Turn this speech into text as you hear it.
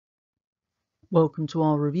Welcome to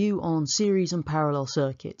our review on series and parallel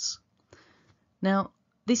circuits. Now,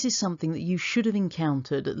 this is something that you should have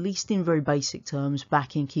encountered, at least in very basic terms,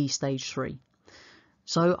 back in Key Stage 3.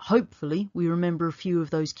 So hopefully we remember a few of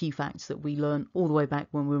those key facts that we learned all the way back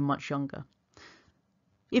when we were much younger.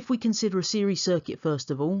 If we consider a series circuit first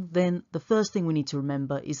of all, then the first thing we need to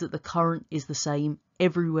remember is that the current is the same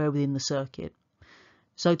everywhere within the circuit.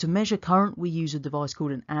 So to measure current, we use a device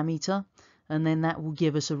called an ammeter, and then that will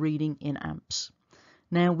give us a reading in amps.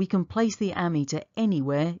 Now we can place the ammeter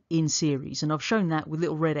anywhere in series, and I've shown that with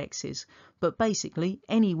little red X's, but basically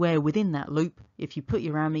anywhere within that loop, if you put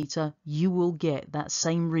your ammeter, you will get that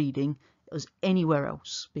same reading as anywhere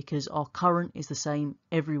else, because our current is the same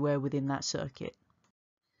everywhere within that circuit.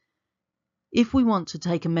 If we want to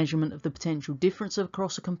take a measurement of the potential difference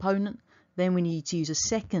across a component, then we need to use a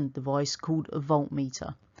second device called a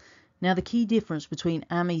voltmeter. Now the key difference between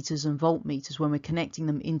ammeters and voltmeters when we're connecting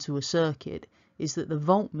them into a circuit is that the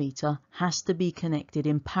voltmeter has to be connected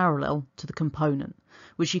in parallel to the component,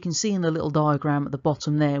 which you can see in the little diagram at the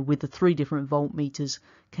bottom there with the three different voltmeters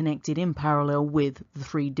connected in parallel with the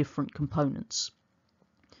three different components.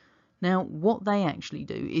 Now what they actually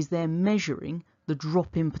do is they're measuring the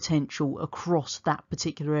drop in potential across that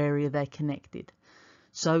particular area they're connected.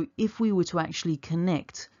 So if we were to actually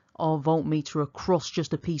connect our voltmeter across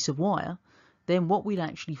just a piece of wire, then what we'd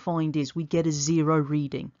actually find is we get a zero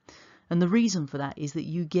reading. And the reason for that is that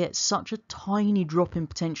you get such a tiny drop in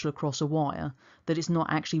potential across a wire that it's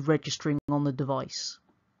not actually registering on the device.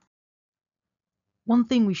 One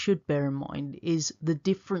thing we should bear in mind is the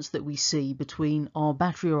difference that we see between our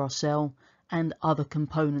battery or our cell and other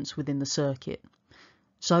components within the circuit.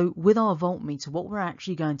 So with our voltmeter, what we're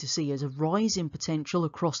actually going to see is a rise in potential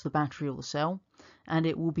across the battery or the cell, and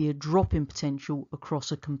it will be a drop in potential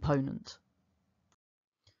across a component.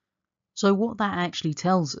 So what that actually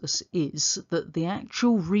tells us is that the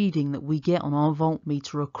actual reading that we get on our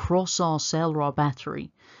voltmeter across our cell or our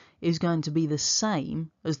battery is going to be the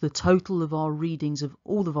same as the total of our readings of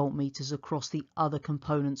all the voltmeters across the other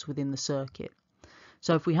components within the circuit.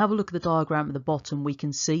 So if we have a look at the diagram at the bottom, we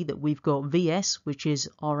can see that we've got VS, which is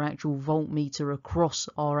our actual voltmeter across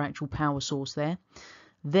our actual power source there.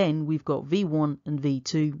 Then we've got V1 and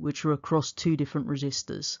V2, which are across two different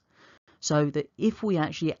resistors. So that if we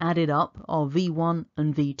actually added up our V1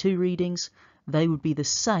 and V2 readings, they would be the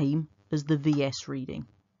same as the VS reading.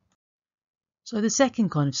 So the second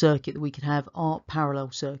kind of circuit that we could have are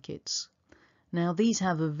parallel circuits. Now these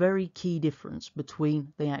have a very key difference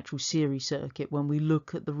between the actual series circuit when we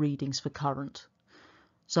look at the readings for current.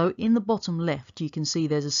 So in the bottom left you can see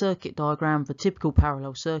there's a circuit diagram for typical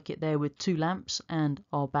parallel circuit there with two lamps and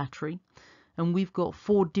our battery, and we've got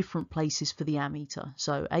four different places for the ammeter,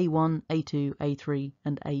 so A1, A2, A3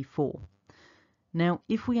 and A4. Now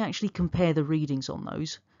if we actually compare the readings on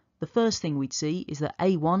those, the first thing we'd see is that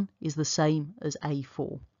A1 is the same as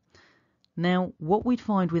A4. Now what we'd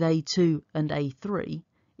find with A2 and A3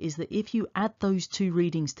 is that if you add those two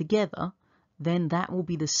readings together, then that will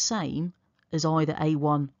be the same as either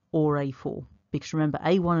A1 or A4, because remember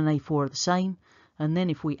A1 and A4 are the same, and then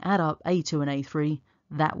if we add up A2 and A3,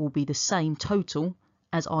 that will be the same total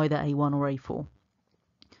as either A1 or A4.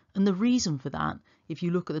 And the reason for that, if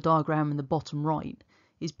you look at the diagram in the bottom right,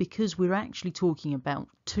 is because we're actually talking about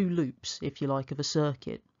two loops, if you like, of a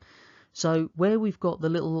circuit. So where we've got the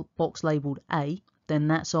little box labelled A, then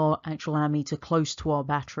that's our actual ammeter close to our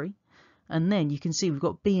battery, and then you can see we've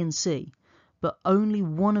got B and C, but only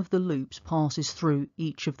one of the loops passes through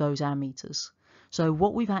each of those ammeters. So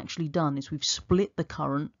what we've actually done is we've split the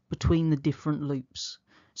current between the different loops.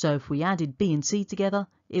 So if we added B and C together,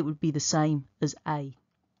 it would be the same as A.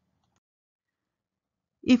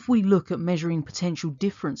 If we look at measuring potential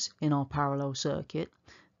difference in our parallel circuit,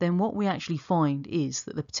 then what we actually find is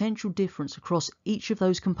that the potential difference across each of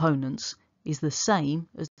those components is the same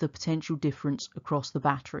as the potential difference across the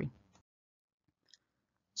battery.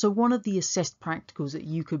 So one of the assessed practicals that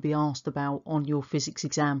you could be asked about on your physics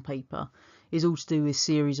exam paper is all to do with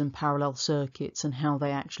series and parallel circuits and how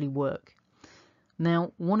they actually work.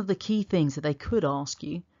 Now, one of the key things that they could ask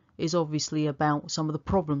you is obviously about some of the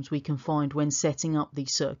problems we can find when setting up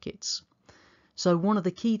these circuits. So one of the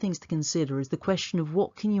key things to consider is the question of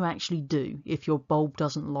what can you actually do if your bulb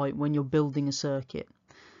doesn't light when you're building a circuit.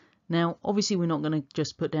 Now obviously we're not going to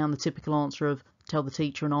just put down the typical answer of tell the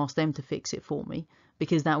teacher and ask them to fix it for me,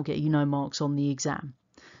 because that will get you no marks on the exam.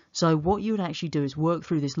 So what you would actually do is work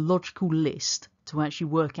through this logical list to actually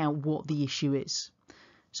work out what the issue is.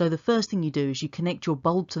 So the first thing you do is you connect your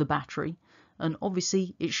bulb to the battery, and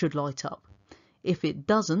obviously it should light up. If it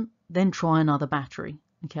doesn't, then try another battery.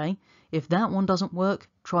 Okay, if that one doesn't work,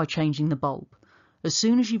 try changing the bulb. As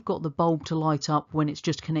soon as you've got the bulb to light up when it's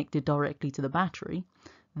just connected directly to the battery,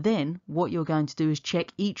 then what you're going to do is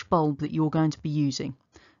check each bulb that you're going to be using.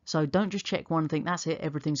 So don't just check one and think that's it,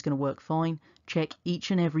 everything's going to work fine. Check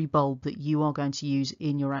each and every bulb that you are going to use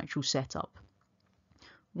in your actual setup.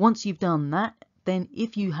 Once you've done that, then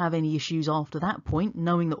if you have any issues after that point,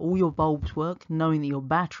 knowing that all your bulbs work, knowing that your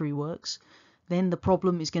battery works, then the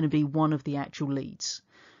problem is going to be one of the actual leads.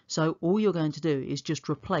 So all you're going to do is just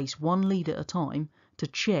replace one lead at a time to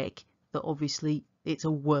check that obviously it's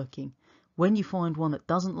all working. When you find one that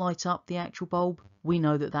doesn't light up the actual bulb, we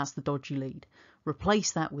know that that's the dodgy lead.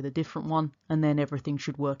 Replace that with a different one and then everything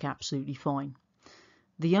should work absolutely fine.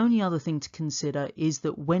 The only other thing to consider is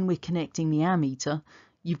that when we're connecting the ammeter,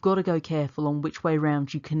 you've got to go careful on which way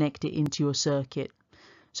round you connect it into your circuit.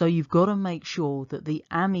 So you've got to make sure that the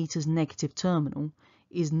ammeter's negative terminal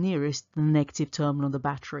is nearest the negative terminal of the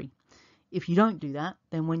battery. If you don't do that,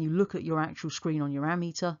 then when you look at your actual screen on your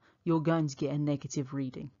ammeter, you're going to get a negative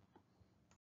reading.